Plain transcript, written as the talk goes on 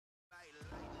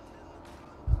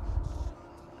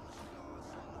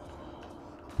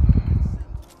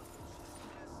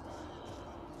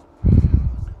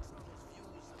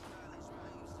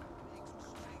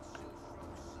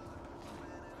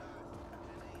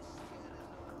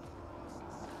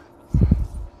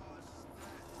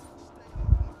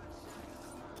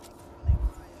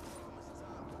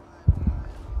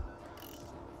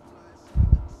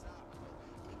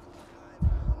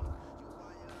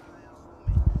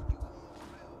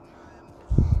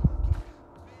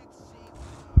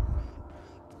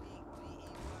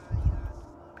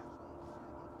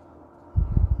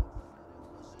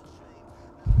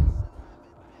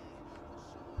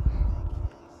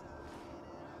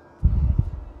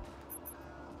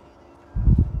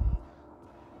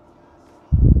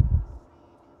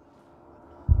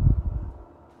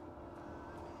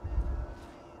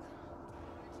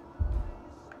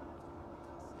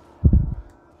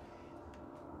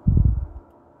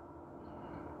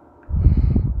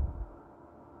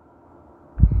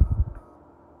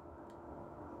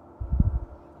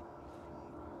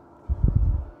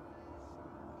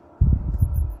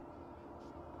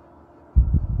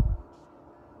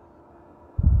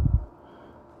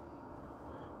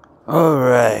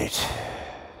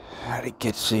gotta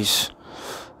get these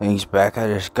things back. I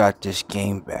just got this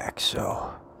game back,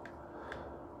 so.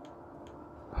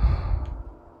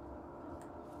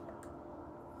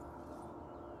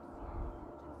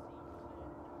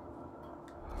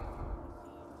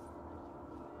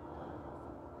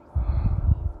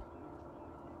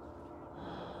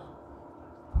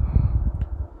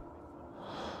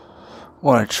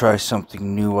 Want to try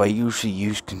something new. I usually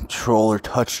use controller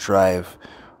touch drive,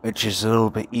 which is a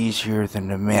little bit easier than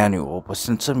the manual, but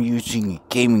since I'm using a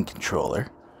gaming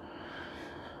controller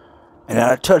and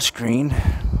not a touchscreen,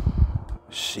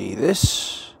 see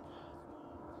this?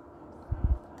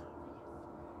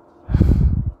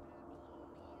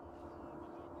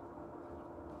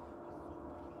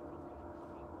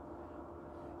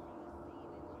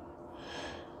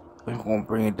 I'm gonna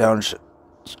bring it down just a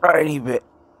tiny bit.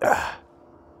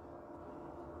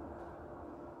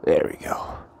 There we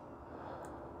go.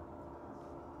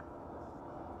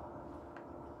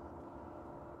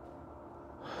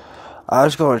 I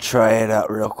was going to try it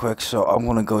out real quick, so I'm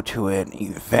going to go to an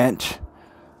event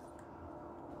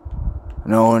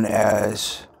known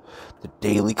as the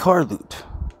Daily Car Loot.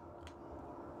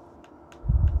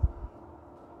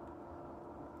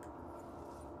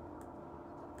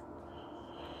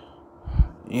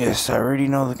 Yes, I already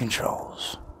know the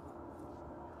controls.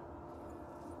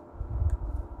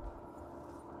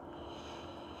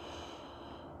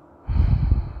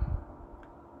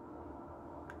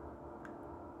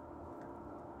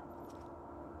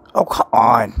 Oh, come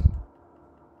on.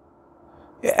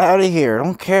 Get out of here. I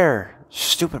don't care.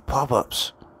 Stupid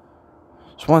pop-ups.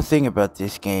 There's one thing about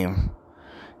this game.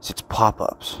 It's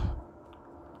pop-ups.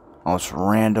 Almost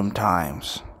random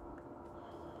times.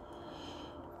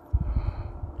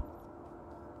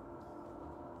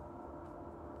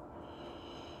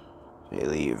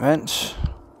 Daily events.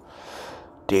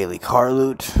 Daily car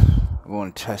loot. I'm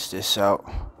going to test this out.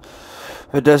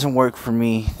 If it doesn't work for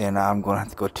me, then I'm going to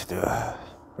have to go to the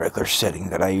regular setting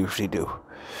that I usually do.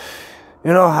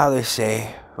 You know how they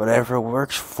say, whatever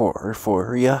works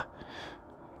for ya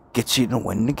gets you to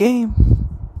win the game.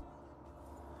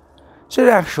 It's an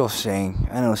actual saying.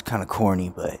 I know it's kind of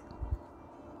corny, but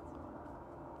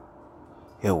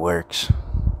it works.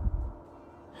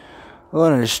 I'm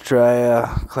gonna just try a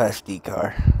Class D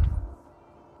car.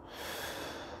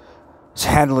 Its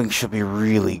handling should be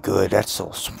really good. That's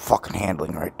some fucking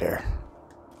handling right there.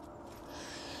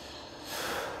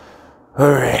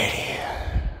 Alrighty.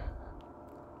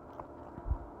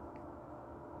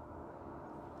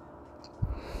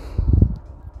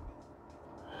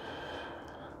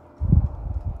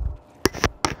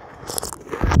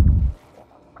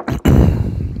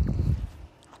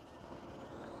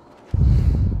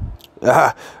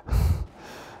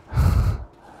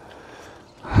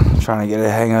 Trying to get a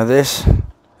hang of this.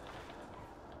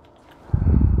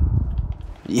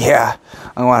 Yeah,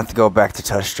 I'm gonna have to go back to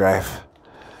touch drive.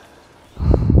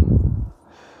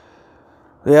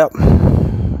 Yep,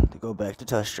 to go back to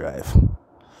touch drive.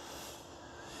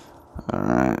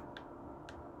 Alright.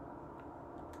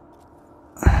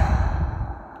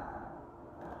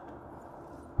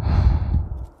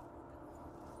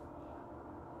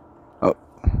 Oh.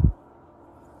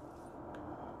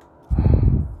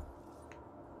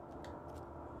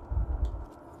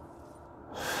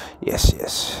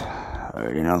 Yes. I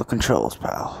already know the controls,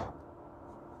 pal.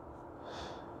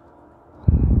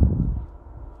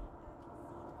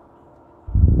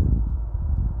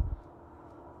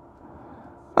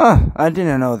 I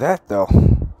didn't know that, though.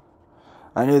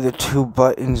 I knew the two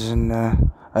buttons, and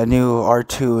I knew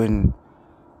R2 and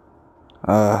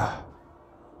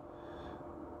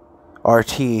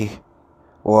RT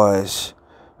was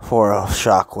for a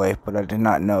shockwave, but I did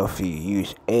not know if you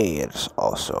use A, it's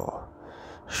also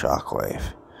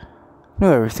shockwave.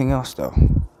 Knew everything else, though.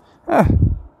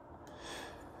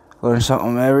 Learn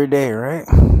something every day, right?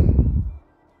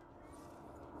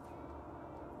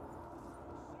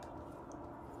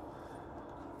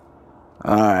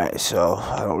 Alright, so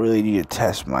I don't really need to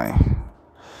test my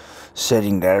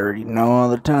setting that I already know all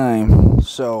the time.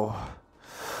 So,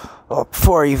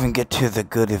 before I even get to the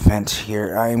good events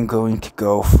here, I am going to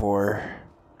go for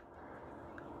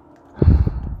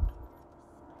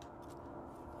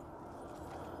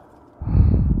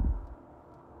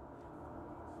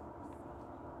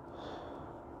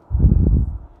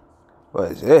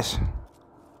what is this?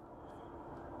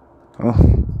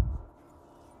 Oh.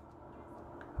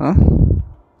 Huh?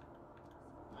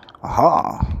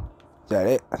 Aha. Is that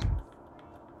it?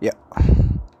 Yep.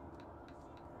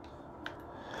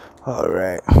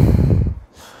 Alright.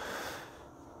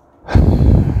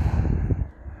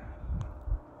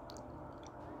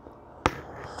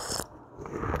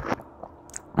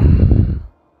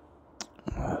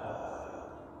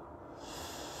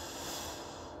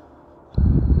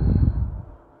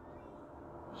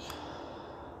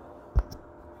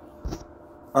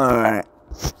 Alright,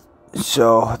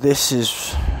 so this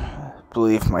is, I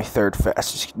believe, my third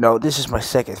fastest. No, this is my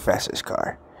second fastest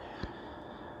car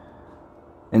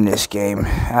in this game.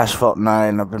 Asphalt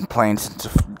 9, I've been playing since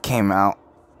it came out,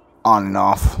 on and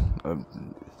off.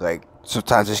 Like,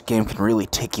 sometimes this game can really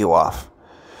tick you off.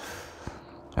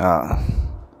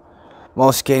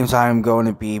 Most games I'm going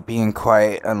to be being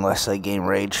quiet unless I gain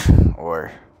rage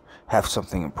or have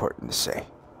something important to say.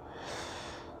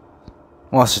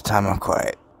 Most of the time I'm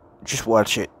quiet. Just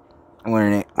watch it,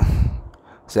 learn it.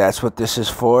 So that's what this is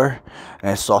for,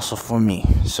 and it's also for me.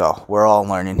 So we're all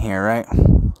learning here, right?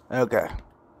 Okay.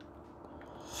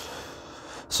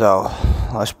 So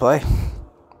let's play.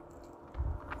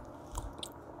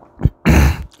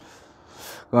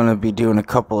 Gonna be doing a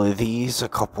couple of these, a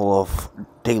couple of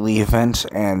daily events,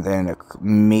 and then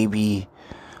maybe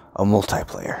a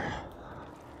multiplayer.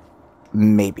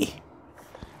 Maybe.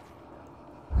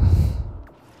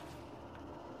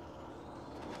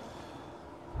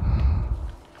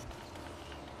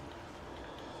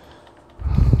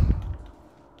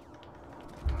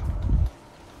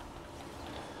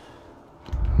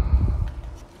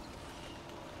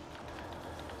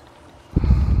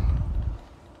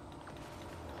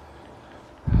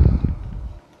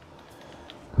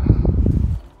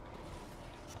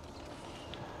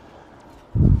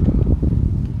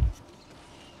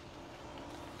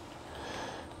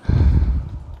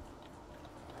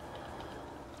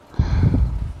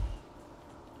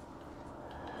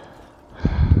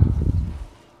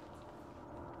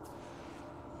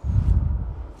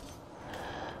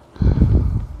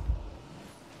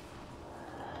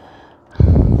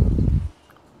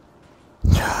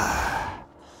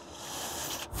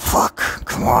 Fuck,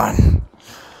 come on.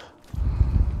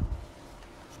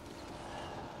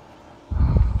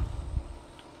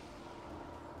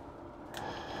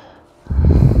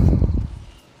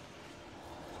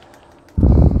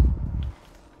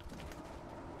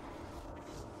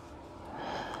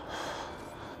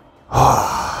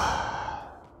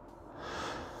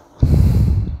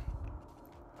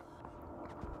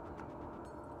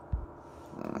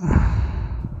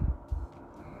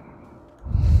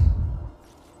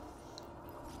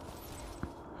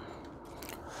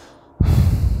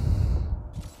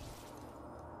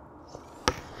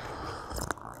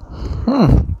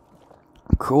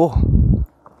 Cool.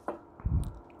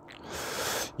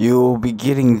 You'll be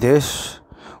getting this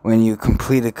when you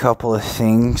complete a couple of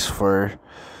things for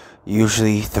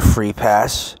usually the free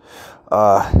pass.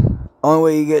 Only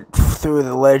way you get through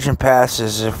the legend pass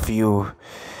is if you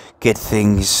get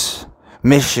things,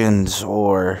 missions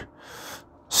or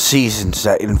seasons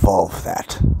that involve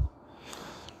that.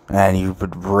 And you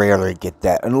would rarely get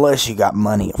that unless you got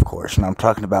money, of course. And I'm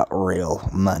talking about real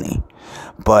money.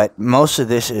 But most of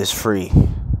this is free.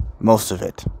 Most of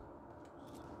it.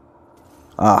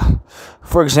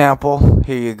 For example,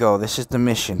 here you go. This is the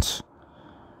missions.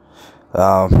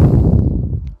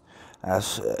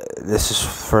 This is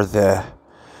for the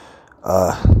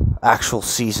actual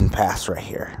season pass right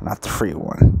here, not the free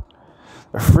one.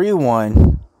 The free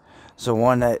one is the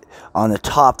one that on the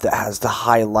top that has the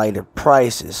highlighted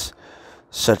prices,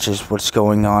 such as what's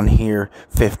going on here,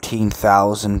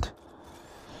 15,000.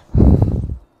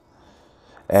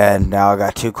 And now I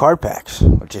got 2 card packs,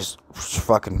 which is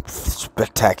fucking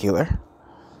spectacular.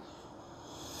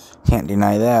 Can't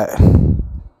deny that.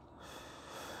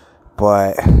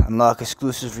 But unlock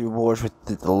exclusive rewards with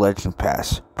the Legend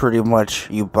Pass. Pretty much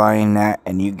you buying that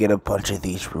and you get a bunch of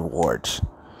these rewards.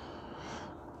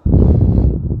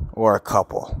 Or a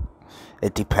couple.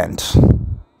 It depends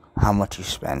how much you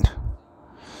spend.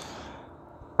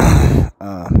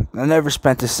 I never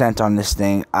spent a cent on this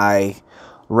thing. I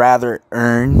rather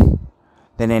earn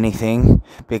than anything,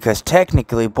 because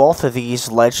technically both of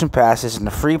these legend passes and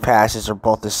the free passes are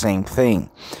both the same thing.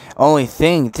 Only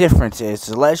difference is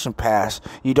the legend pass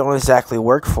you don't exactly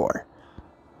work for,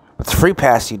 but the free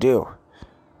pass you do,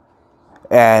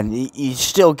 and you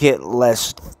still get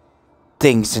less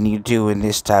things than you do in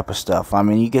this type of stuff. I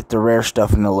mean, you get the rare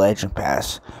stuff in the legend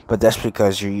pass, but that's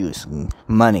because you're using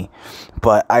money.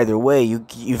 But either way, you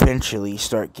eventually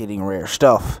start getting rare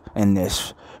stuff in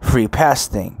this free pass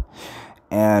thing.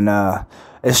 And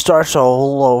it starts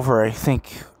all over, I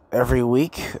think, every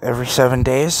week, every 7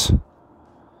 days.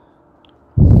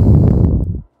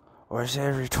 Or is it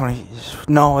every 20?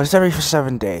 No, it's every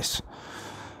 7 days.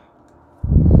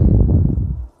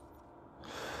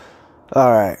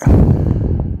 Alright.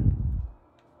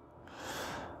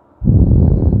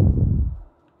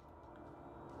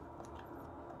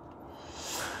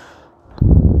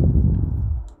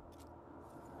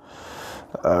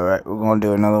 Alright, we're gonna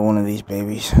do another one of these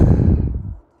babies.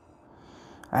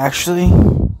 Actually,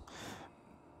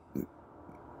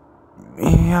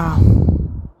 yeah,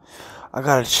 I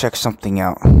gotta check something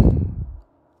out.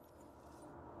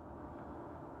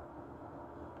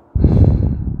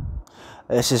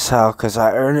 This is how, cause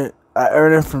I earn it. I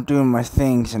earn it from doing my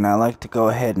things, and I like to go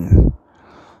ahead and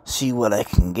see what I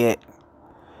can get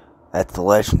at the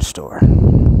Legend store.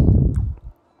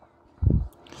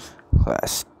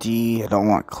 Class D. I don't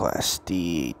want Class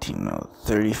D.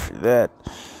 1830 for that.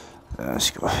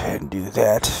 Let's go ahead and do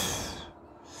that.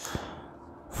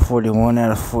 41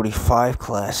 out of 45,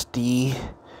 Class D.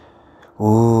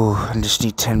 Ooh, I just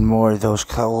need 10 more of those.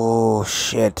 Oh,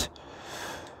 shit.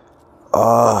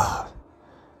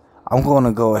 I'm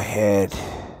gonna go ahead.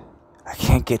 I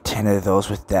can't get 10 of those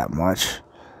with that much.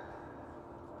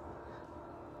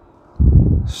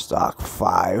 Stock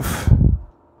 5.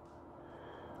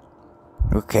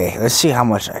 Okay, let's see how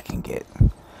much I can get.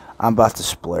 I'm about to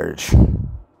splurge.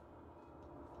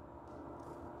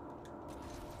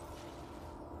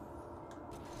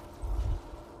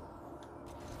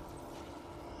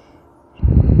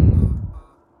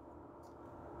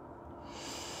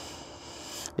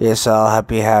 Yes, I'll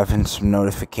be having some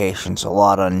notifications, a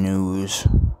lot of news.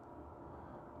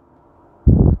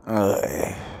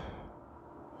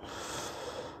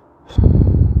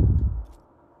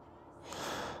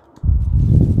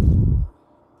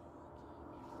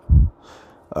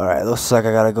 Alright, looks like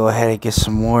I gotta go ahead and get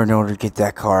some more in order to get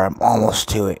that car. I'm almost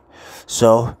to it.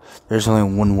 So, there's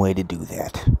only one way to do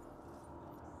that.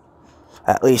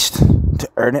 At least, to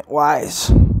earn it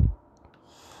wise.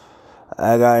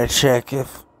 I gotta check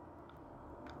if...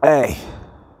 Hey.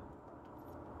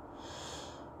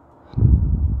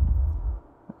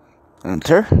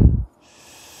 Enter.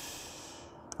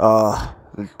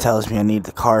 It tells me I need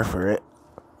the car for it.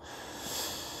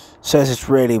 Says it's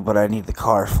ready, but I need the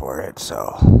car for it,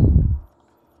 so...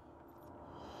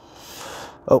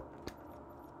 Oh.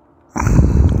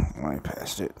 I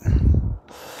passed it.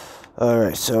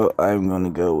 Alright, so I'm gonna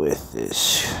go with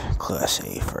this Class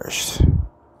A first.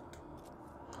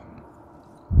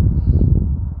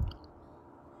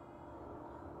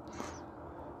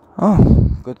 Oh,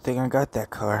 good thing I got that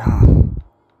car, huh?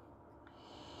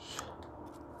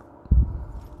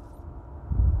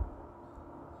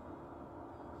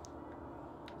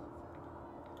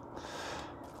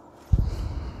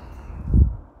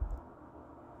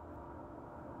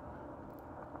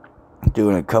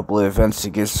 Doing a couple of events to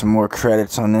get some more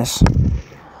credits on this,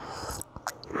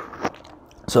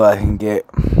 so I can get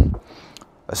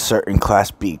a certain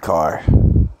Class B car.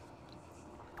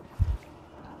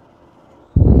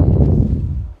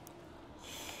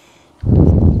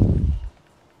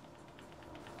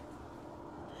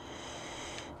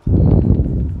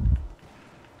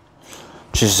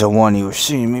 Which is the one you were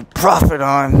seeing me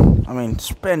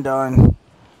spend on.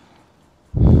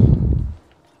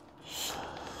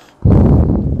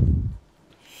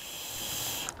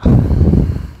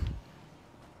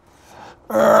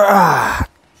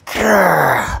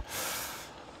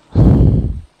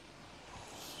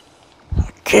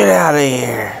 Get out of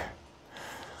here.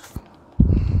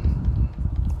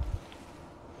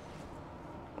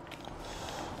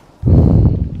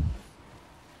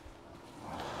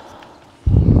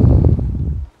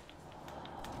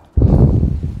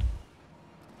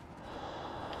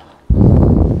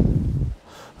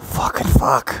 Fucking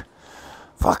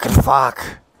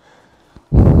fuck.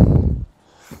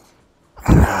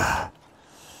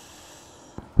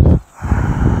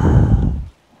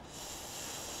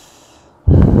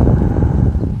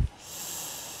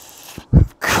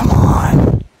 Come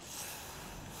on.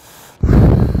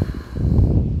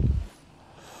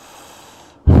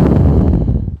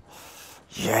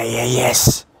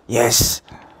 Yes.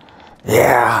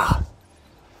 Yeah.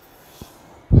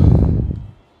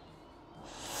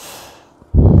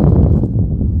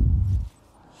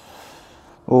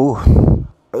 Ooh.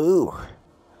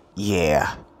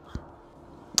 Yeah.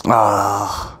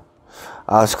 I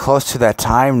was close to that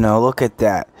time, though. Look at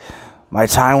that. My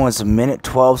time was 1 minute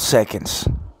 12 seconds.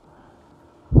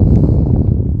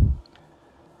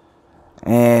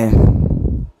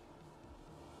 And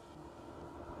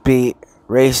beat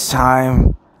race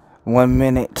time 1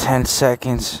 minute 10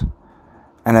 seconds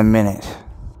and a minute.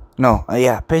 No,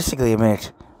 basically a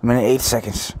minute. 1 minute 8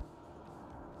 seconds.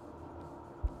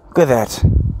 Look at that.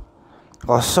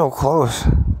 Oh, so close.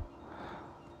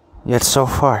 Yet so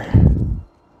far.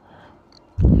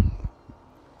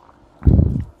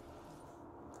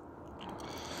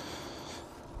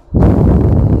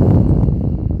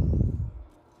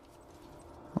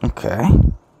 Okay.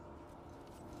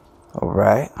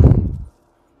 Alright.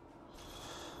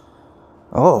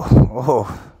 Oh.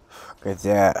 Look at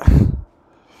that.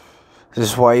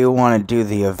 This is why you want to do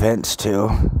the events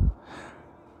too.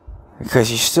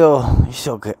 Because you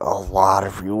still get a lot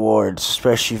of rewards,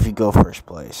 especially if you go first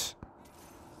place.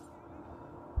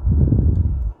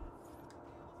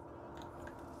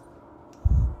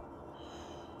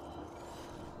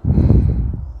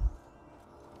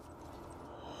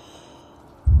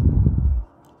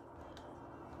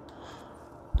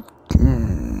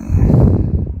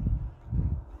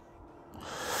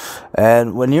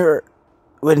 And when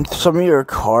some of your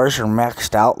cars are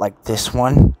maxed out like this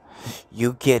one,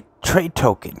 you get trade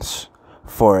tokens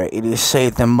for it. You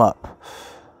save them up.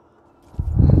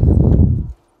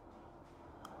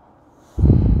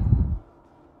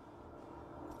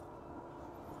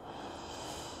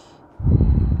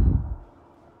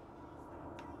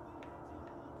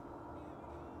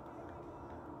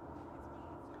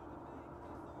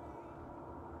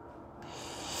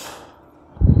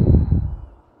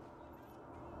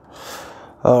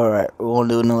 Alright, we'll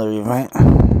do another event.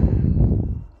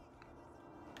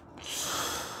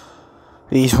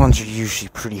 These ones are usually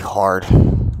pretty hard.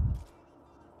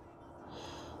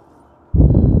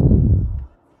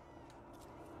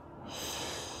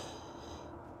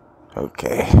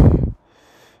 Okay.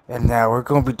 And now we're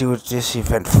going to be doing this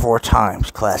event 4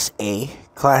 times. Class A,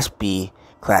 Class B,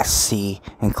 Class C,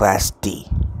 and Class D.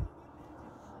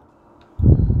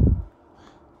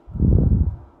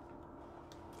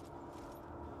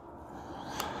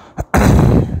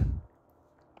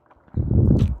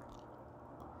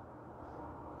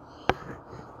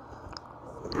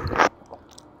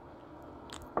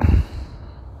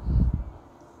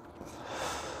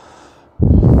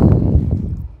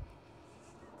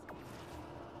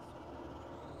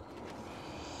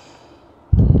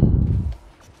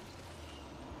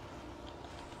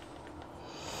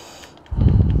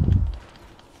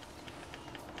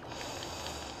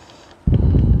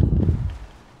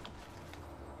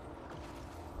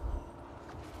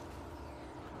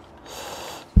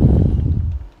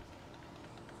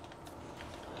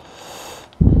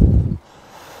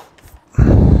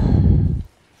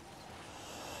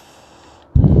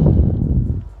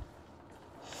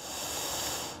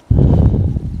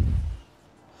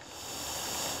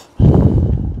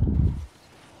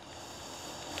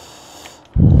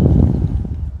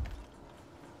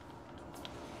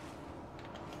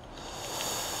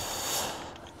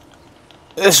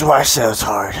 This is why I said it's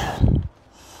hard.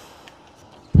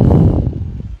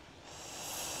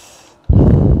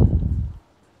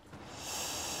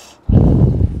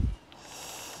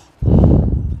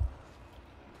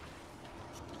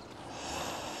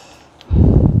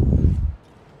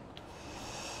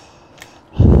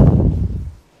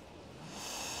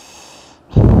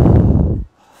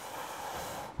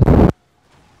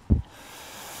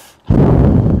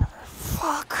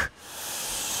 Fuck.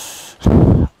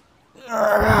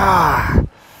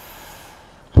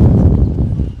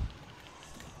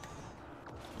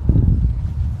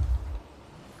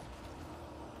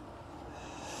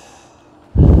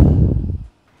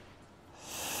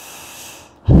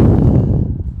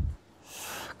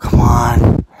 Come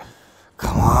on.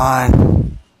 Come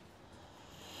on.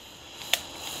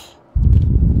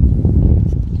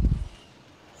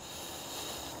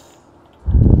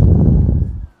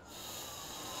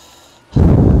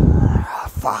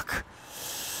 Fuck.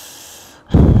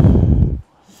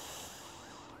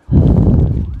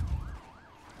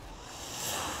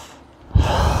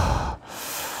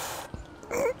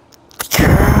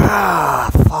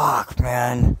 Fuck,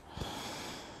 man.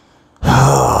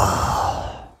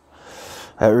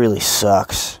 That really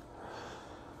sucks.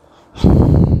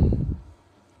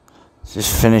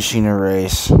 Just finishing a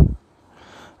race.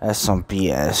 That's some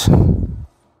BS.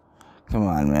 Come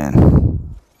on,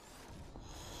 man.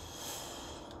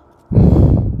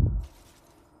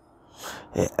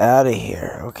 Get out of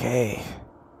here, okay.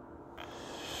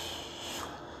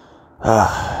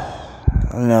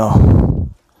 No.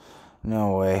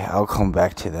 No way. I'll come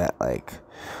back to that, like,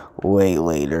 way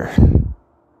later.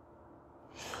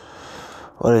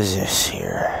 What is this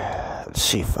here? Let's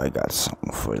see if I got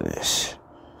something for this.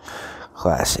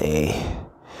 Class A.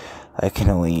 I can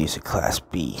only use a Class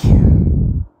B.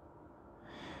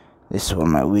 This is one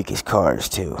of my weakest cars,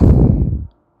 too.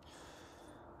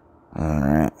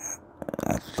 Alright.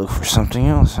 Let's look for something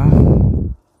else, huh?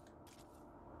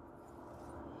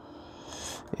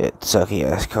 Yeah, sucky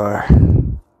ass car.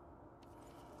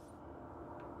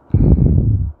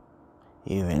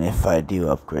 Even if I do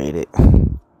upgrade it.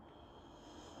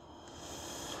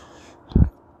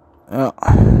 Oh.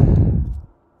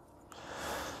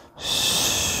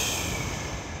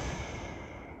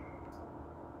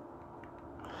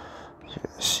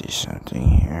 see something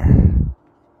here.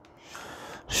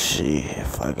 See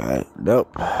if I got.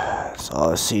 Nope. That's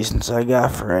all the seasons I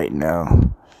got for right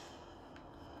now.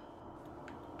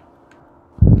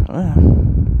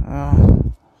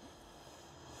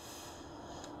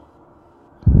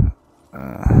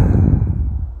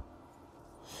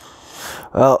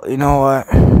 Well, you know what?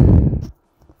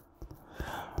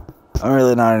 I'm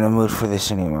really not in the mood for this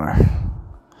anymore.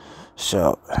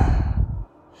 So,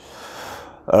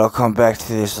 I'll come back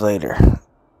to this later.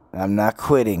 I'm not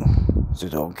quitting, so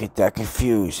don't get that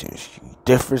confused. There's a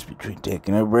difference between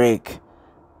taking a break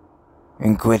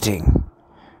and quitting.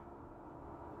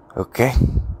 Okay?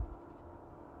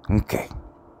 Okay.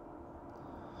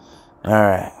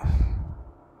 Alright.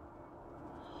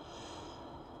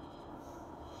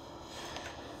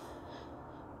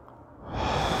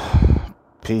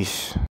 Peace.